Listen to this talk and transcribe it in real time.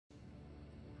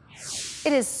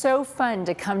It is so fun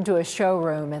to come to a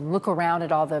showroom and look around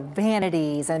at all the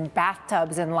vanities and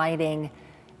bathtubs and lighting.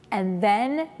 And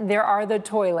then there are the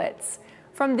toilets.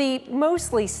 From the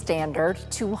mostly standard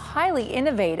to highly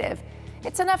innovative,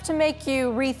 it's enough to make you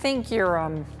rethink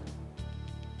your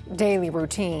daily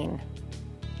routine.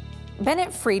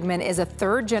 Bennett Friedman is a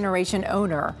third-generation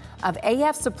owner of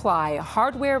AF Supply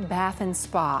Hardware Bath and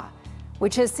Spa,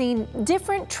 which has seen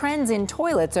different trends in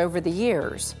toilets over the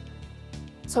years.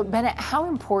 So Bennett, how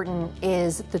important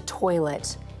is the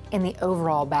toilet in the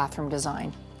overall bathroom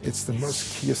design? It's the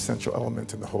most key essential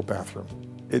element in the whole bathroom.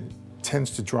 It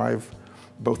tends to drive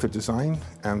both the design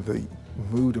and the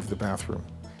mood of the bathroom.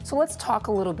 So let's talk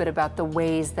a little bit about the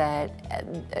ways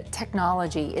that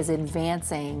technology is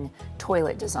advancing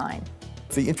toilet design.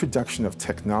 The introduction of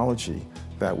technology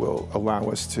that will allow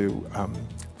us to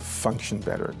function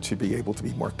better, to be able to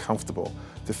be more comfortable,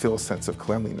 to feel a sense of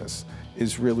cleanliness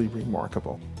is really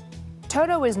remarkable.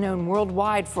 Toto is known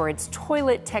worldwide for its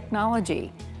toilet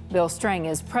technology. Bill Strang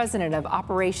is president of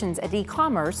operations at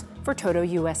e-commerce for Toto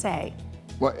USA.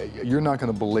 Well, you're not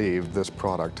going to believe this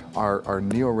product. Our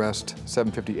NeoRest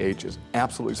 750H is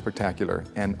absolutely spectacular,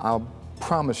 and I'll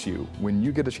promise you, when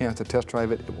you get a chance to test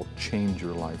drive it, it will change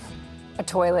your life. A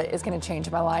toilet is going to change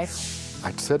my life.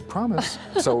 I said promise.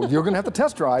 So you're going to have to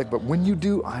test drive, but when you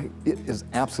do, it is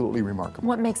absolutely remarkable.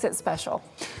 What makes it special?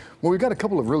 Well, we've got a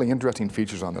couple of really interesting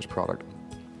features on this product.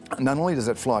 Not only does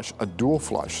it flush a dual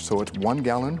flush, so it's 1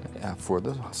 gallon for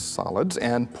the solids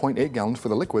and 0.8 gallons for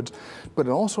the liquids, but it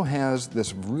also has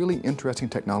this really interesting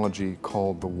technology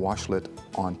called the washlet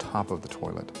on top of the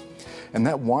toilet. And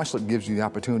that washlet gives you the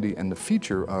opportunity and the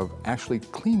feature of actually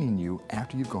cleaning you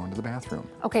after you've gone to the bathroom.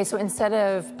 Okay, so instead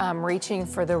of reaching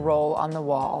for the roll on the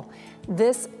wall,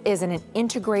 this is an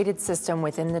integrated system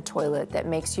within the toilet that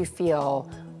makes you feel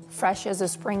fresh as a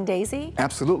spring daisy?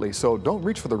 Absolutely. So don't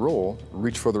reach for the roll,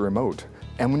 reach for the remote.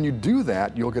 And when you do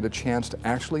that, you'll get a chance to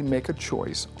actually make a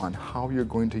choice on how you're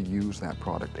going to use that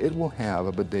product. It will have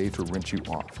a bidet to rinse you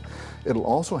off. It'll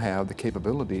also have the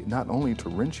capability not only to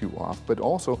rinse you off, but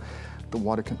also the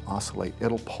water can oscillate.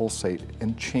 It'll pulsate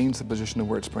and change the position of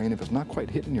where it's spraying if it's not quite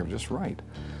hitting you just right.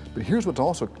 But here's what's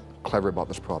also clever about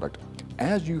this product.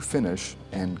 As you finish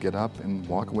and get up and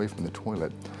walk away from the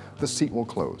toilet, the seat will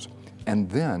close. And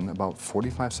then, about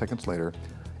 45 seconds later,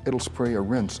 it'll spray a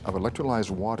rinse of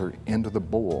electrolyzed water into the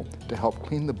bowl to help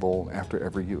clean the bowl after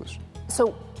every use.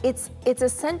 So it's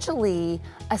essentially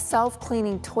a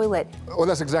self-cleaning toilet. Oh,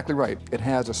 that's exactly right. It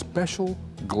has a special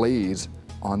glaze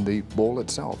on the bowl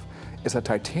itself. It's a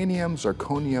titanium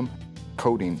zirconium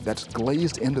coating that's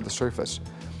glazed into the surface.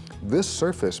 This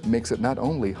surface makes it not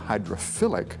only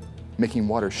hydrophilic, making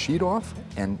water sheet off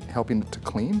and helping it to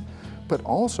clean, but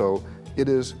also it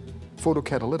is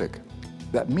photocatalytic.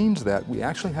 That means that we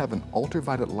actually have an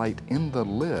ultraviolet light in the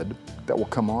lid that will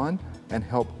come on and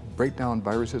help break down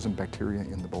viruses and bacteria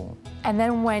in the bowl. And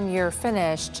then when you're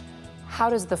finished, how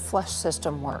does the flush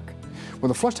system work? Well,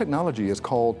 the flush technology is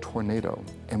called Tornado,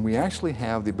 and we actually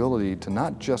have the ability to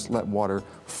not just let water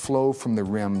flow from the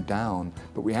rim down,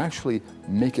 but we actually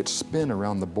make it spin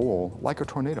around the bowl like a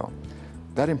tornado.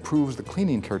 That improves the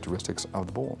cleaning characteristics of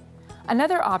the bowl.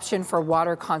 Another option for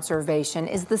water conservation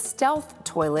is the Stealth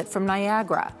toilet from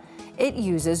Niagara. It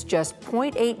uses just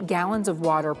 0.8 gallons of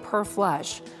water per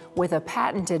flush with a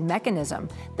patented mechanism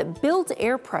that builds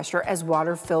air pressure as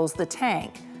water fills the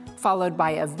tank, followed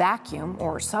by a vacuum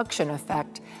or suction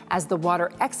effect as the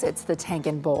water exits the tank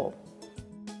and bowl.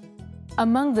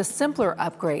 Among the simpler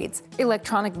upgrades,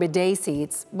 electronic bidet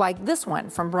seats like this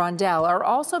one from Brondell are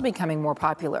also becoming more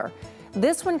popular.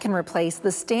 This one can replace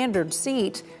the standard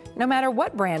seat no matter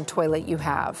what brand toilet you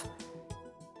have.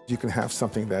 You can have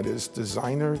something that is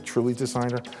designer, truly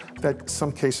designer, that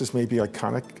some cases may be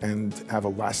iconic and have a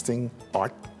lasting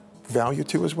art value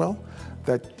to as well,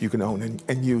 that you can own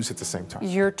and use at the same time.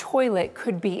 Your toilet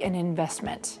could be an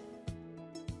investment.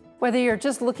 Whether you're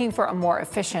just looking for a more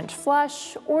efficient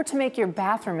flush or to make your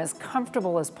bathroom as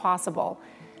comfortable as possible,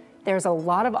 there's a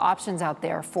lot of options out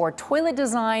there for toilet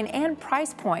design and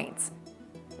price points.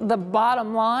 The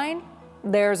bottom line,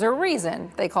 there's a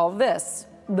reason they call this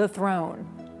the throne.